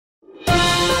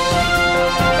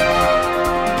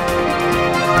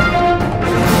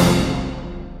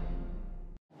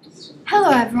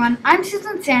everyone, I'm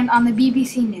Susan Sand on the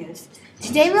BBC News.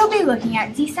 Today we'll be looking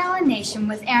at desalination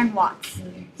with Erinn Watts.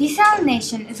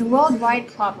 Desalination is a worldwide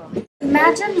problem.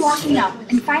 Imagine walking up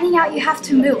and finding out you have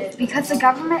to move because the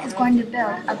government is going to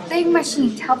build a big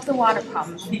machine to help the water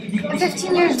problem. And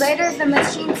 15 years later, the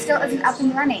machine still isn't up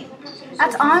and running.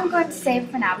 That's all I'm going to say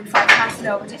for now before I pass it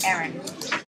over to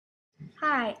Erinn.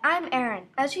 Hi, I'm Erinn.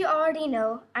 As you already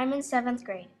know, I'm in 7th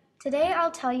grade. Today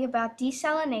I'll tell you about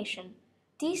desalination.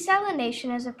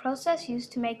 Desalination is a process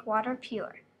used to make water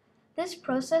pure. This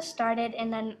process started in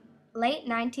the late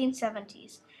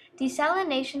 1970s.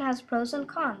 Desalination has pros and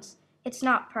cons. It's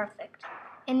not perfect.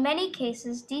 In many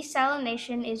cases,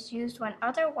 desalination is used when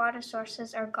other water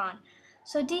sources are gone,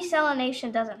 so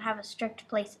desalination doesn't have a strict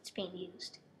place it's being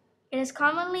used. It is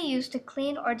commonly used to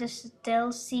clean or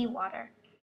distill seawater.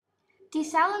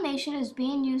 Desalination is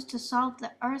being used to solve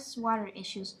the Earth's water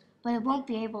issues, but it won't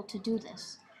be able to do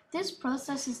this. This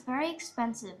process is very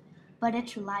expensive, but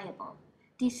it's reliable.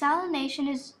 Desalination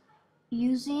is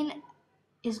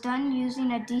done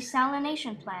using a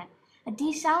desalination plant. A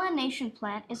desalination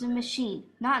plant is a machine,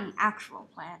 not an actual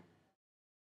plant.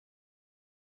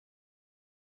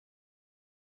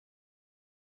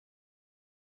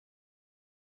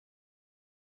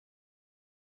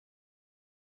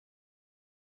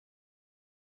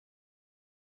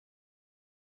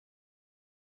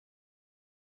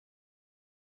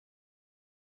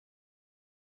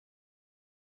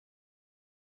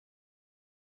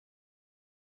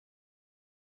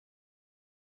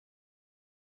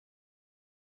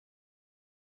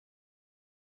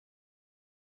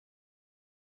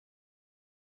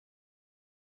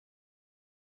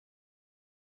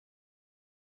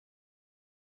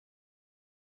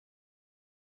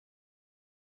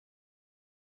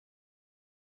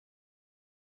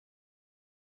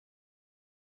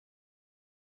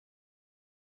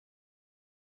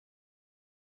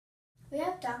 We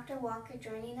have Dr. Walker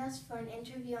joining us for an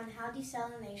interview on how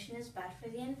desalination is bad for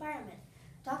the environment.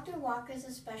 Dr. Walker is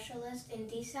a specialist in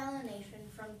desalination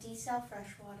from Desal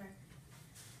Freshwater.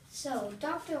 So,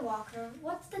 Dr. Walker,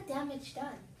 what's the damage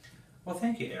done? Well,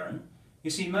 thank you, Erinn. You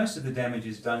see, most of the damage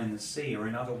is done in the sea or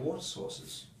in other water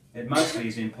sources. It mostly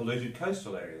is in polluted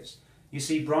coastal areas. You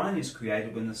see, brine is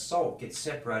created when the salt gets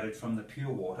separated from the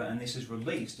pure water, and this is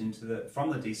released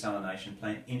from the desalination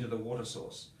plant into the water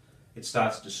source. It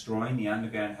starts destroying the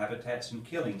underground habitats and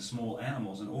killing small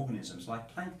animals and organisms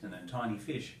like plankton and tiny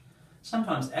fish.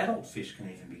 Sometimes adult fish can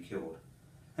even be killed.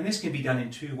 And this can be done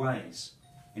in two ways: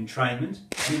 entrainment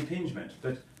and impingement.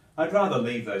 But I'd rather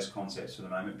leave those concepts for the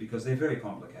moment because they're very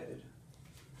complicated.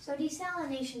 So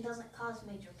desalination doesn't cause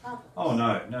major problems? Oh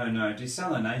no.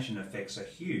 Desalination effects are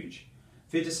huge.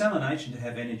 For desalination to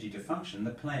have energy to function,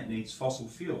 the plant needs fossil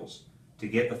fuels. To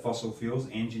get the fossil fuels,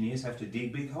 engineers have to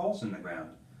dig big holes in the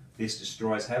ground. This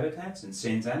destroys habitats and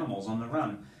sends animals on the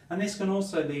run, and this can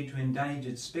also lead to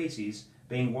endangered species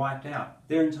being wiped out,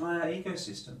 their entire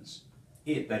ecosystems.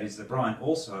 It, that is the brine,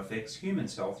 also affects human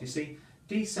health. You see,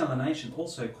 desalination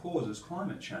also causes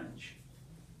climate change.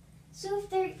 So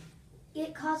if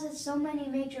it causes so many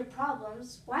major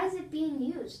problems, why is it being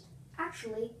used?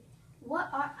 Actually,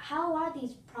 how are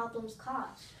these problems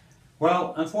caused?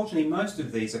 Well, unfortunately, most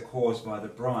of these are caused by the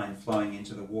brine flowing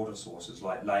into the water sources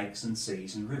like lakes and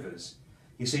seas and rivers.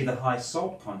 You see, the high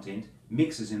salt content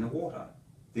mixes in the water.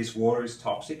 This water is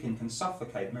toxic and can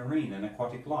suffocate marine and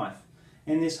aquatic life.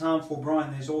 In this harmful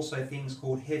brine, there's also things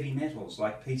called heavy metals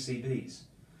like PCBs.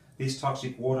 This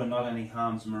toxic water not only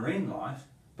harms marine life,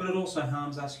 but it also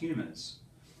harms us humans.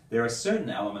 There are certain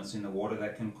elements in the water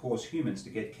that can cause humans to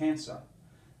get cancer.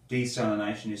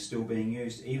 Desalination is still being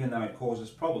used even though it causes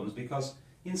problems because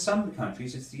in some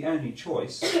countries it's the only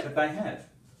choice that they have.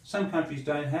 Some countries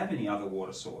don't have any other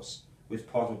water source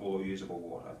with potable or usable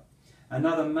water.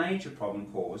 Another major problem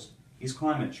caused is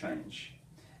climate change.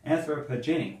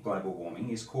 Anthropogenic global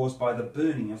warming is caused by the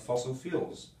burning of fossil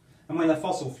fuels. And when the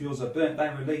fossil fuels are burnt, they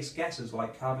release gases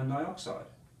like carbon dioxide.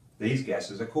 These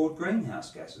gases are called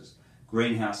greenhouse gases.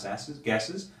 Greenhouse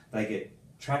gases, they get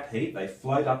trap heat, they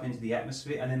float up into the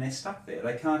atmosphere and then they're stuck there.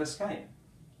 They can't escape.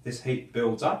 This heat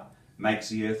builds up, makes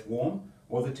the earth warm,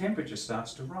 or the temperature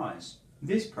starts to rise.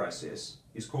 This process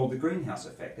is called the greenhouse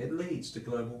effect. It leads to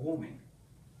global warming.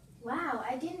 Wow,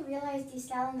 I didn't realize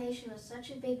desalination was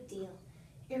such a big deal.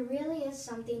 It really is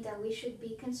something that we should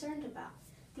be concerned about.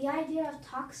 The idea of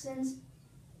toxins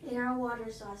in our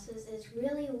water sources is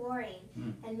really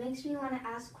worrying and makes me want to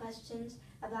ask questions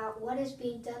about what is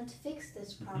being done to fix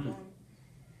this problem.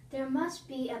 There must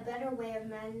be a better way of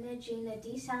managing the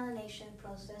desalination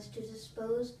process to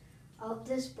dispose of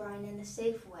this brine in a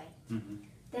safe way.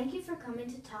 Thank you for coming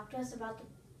to talk to us about the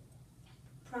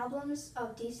problems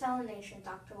of desalination,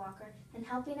 Dr. Walker, and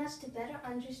helping us to better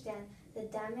understand the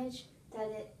damage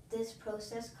that this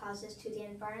process causes to the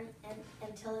environment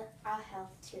and to our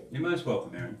health too. You're most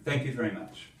welcome, Erinn. Thank you very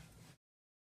much.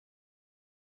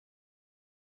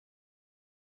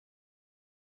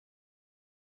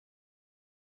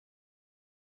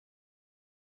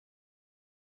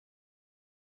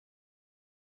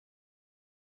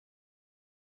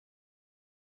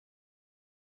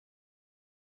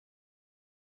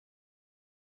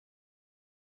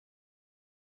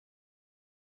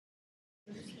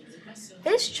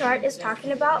 This chart is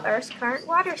talking about Earth's current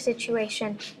water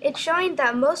situation. It's showing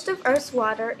that most of Earth's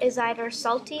water is either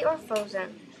salty or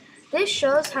frozen. This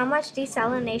shows how much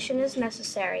desalination is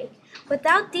necessary.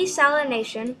 Without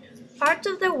desalination, parts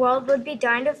of the world would be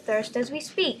dying of thirst as we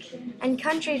speak, and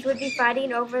countries would be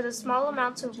fighting over the small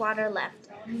amounts of water left.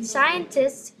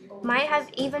 Scientists might have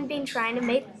even been trying to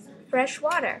make fresh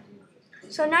water.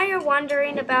 So now you're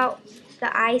wondering about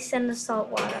the ice and the salt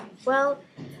water. Well,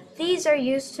 these are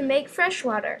used to make fresh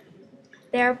water.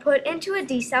 They are put into a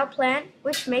desal plant,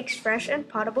 which makes fresh and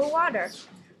potable water.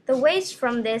 The waste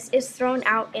from this is thrown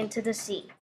out into the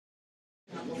sea.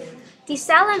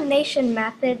 Desalination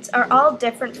methods are all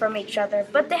different from each other,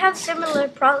 but they have similar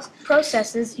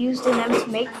processes used in them to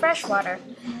make fresh water.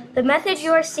 The method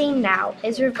you are seeing now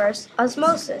is reverse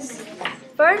osmosis.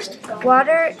 First,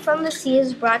 water from the sea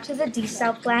is brought to the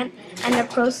desal plant and the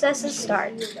processes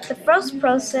start. The first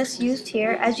process used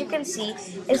here, as you can see,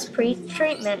 is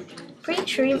pre-treatment.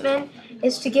 Pre-treatment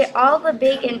is to get all the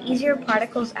big and easier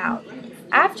particles out.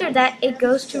 After that, it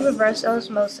goes to reverse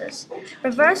osmosis.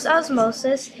 Reverse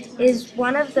osmosis is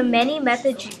one of the many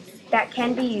methods that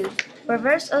can be used.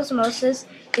 Reverse osmosis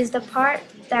is the part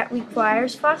that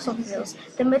requires fossil fuels,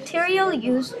 the material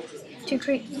used to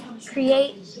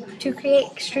create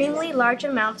extremely large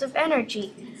amounts of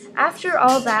energy. After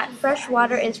all that, fresh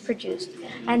water is produced,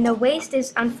 and the waste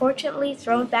is unfortunately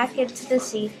thrown back into the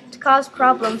sea to cause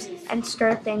problems and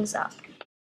stir things up.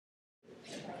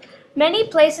 Many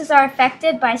places are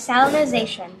affected by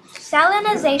salinization.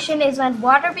 Salinization is when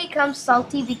water becomes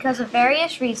salty because of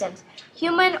various reasons,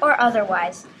 human or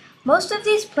otherwise. Most of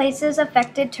these places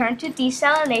affected turn to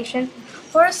desalination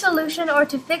for a solution or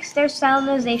to fix their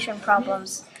salinization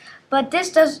problems. But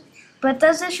does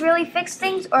this really fix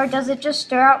things, or does it just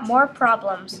stir up more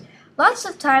problems? Lots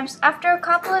of times, after a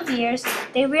couple of years,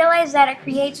 they realize that it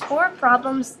creates more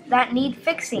problems that need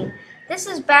fixing. This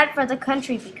is bad for the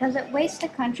country because it wastes the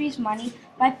country's money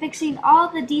by fixing all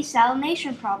the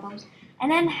desalination problems and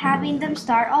then having them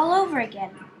start all over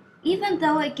again. Even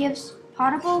though it gives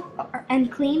potable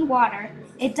and clean water,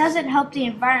 it doesn't help the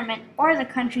environment or the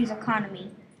country's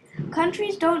economy.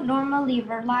 Countries don't normally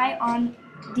rely on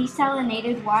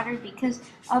desalinated water because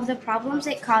of the problems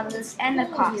it causes and the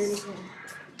costs.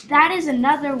 That is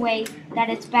another way that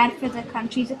it's bad for the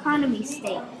country's economy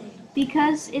state,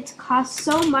 because it costs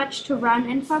so much to run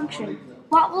and function.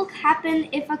 What will happen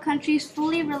if a country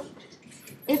fully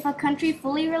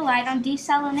relied on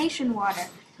desalination water?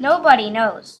 Nobody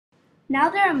knows. Now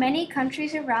there are many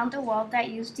countries around the world that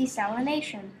use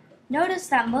desalination. Notice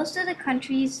that most of the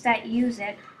countries that use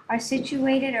it are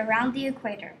situated around the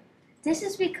equator. This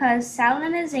is because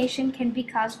salinization can be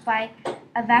caused by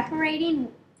evaporating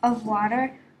of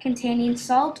water containing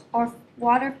salt or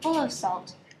water full of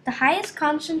salt. The highest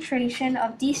concentration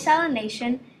of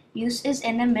desalination use is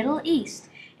in the Middle East.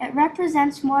 It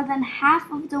represents more than half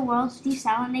of the world's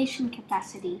desalination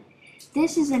capacity.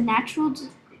 This is a natural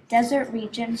desert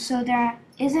region, so there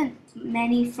isn't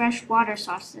many fresh water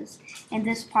sources in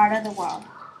this part of the world.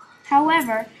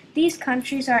 However, these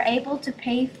countries are able to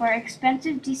pay for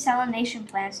expensive desalination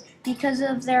plants because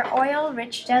of their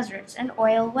oil-rich deserts and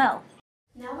oil wealth.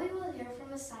 Now we will hear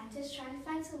from a scientist trying to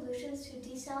find solutions to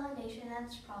desalination and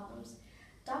its problems.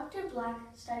 Dr. Black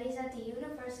studies at the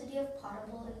University of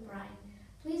Potterville in Brine.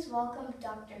 Please welcome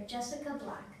Dr. Jessica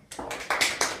Black.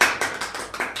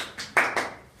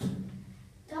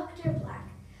 Dr. Black,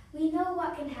 we know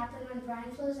what can happen when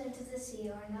brine flows into the sea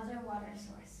or another water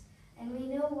source, and we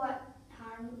know what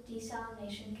harm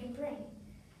desalination can bring.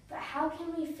 But how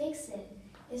can we fix it?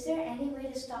 Is there any way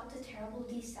to stop the terrible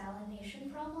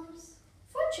desalination problems?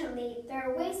 Fortunately, there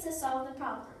are ways to solve the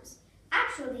problems.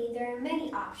 Actually, there are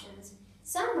many options.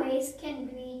 Some ways can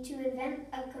be to invent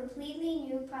a completely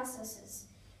new processes.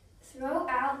 Throw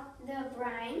out the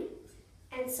brine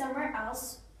and somewhere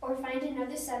else, or find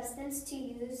another substance to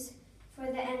use for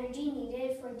the energy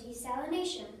needed for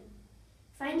desalination.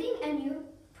 Finding a new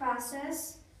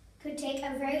process could take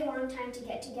a very long time to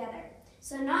get together,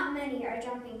 so not many are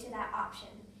jumping to that option.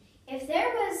 If there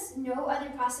was no other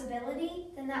possibility,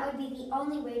 then that would be the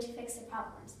only way to fix the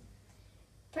problems.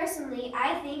 Personally,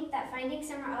 I think that finding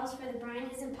somewhere else for the brine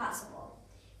is impossible.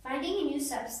 Finding a new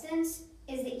substance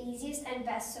is the easiest and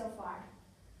best so far.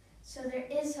 So there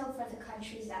is hope for the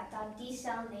countries that thought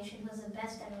desalination was the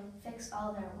best and would fix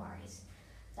all their worries.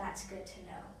 That's good to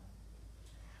know.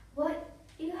 What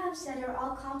you have said are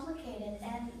all complicated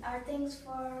and are things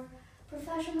for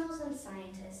professionals and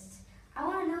scientists. I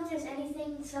want to know if there's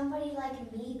anything somebody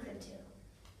like me could do.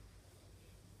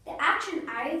 The action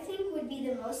I think would be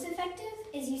the most effective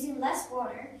is using less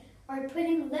water or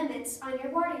putting limits on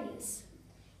your water use.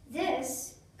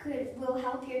 This will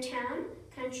help your town,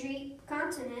 country,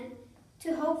 continent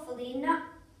to hopefully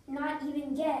not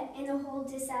even get in the whole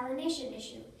desalination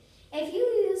issue. If you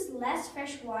use less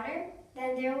fresh water,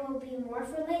 then there will be more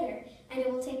for later, and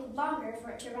it will take longer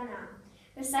for it to run out.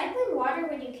 Recycling water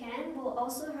when you can will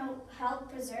also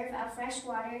help preserve our fresh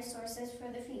water sources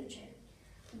for the future.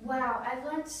 Wow, I've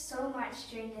learned so much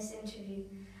during this interview.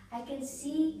 I can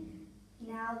see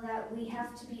now that we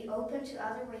have to be open to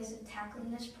other ways of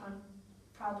tackling this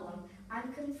problem.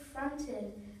 I'm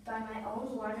confronted by my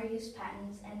own water use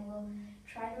patterns and will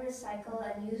try to recycle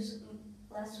and use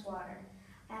less water.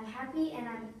 I'm happy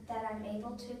that I'm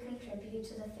able to contribute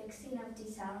to the fixing of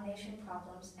desalination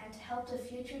problems and to help the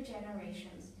future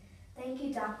generations. Thank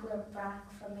you, Dr.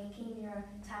 Brack, for making your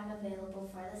time available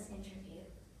for this interview.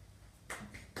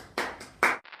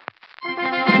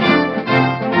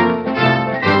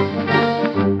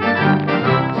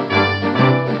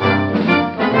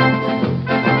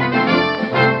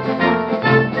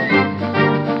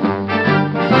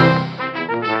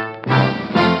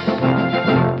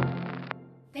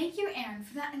 Thank you, Erinn,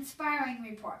 for that inspiring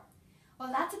report.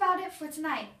 Well, that's about it for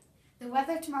tonight. The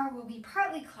weather tomorrow will be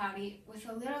partly cloudy with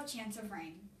a little chance of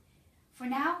rain. For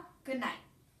now, good night.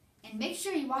 And make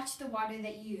sure you watch the water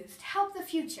that you use to help the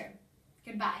future.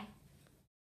 Goodbye.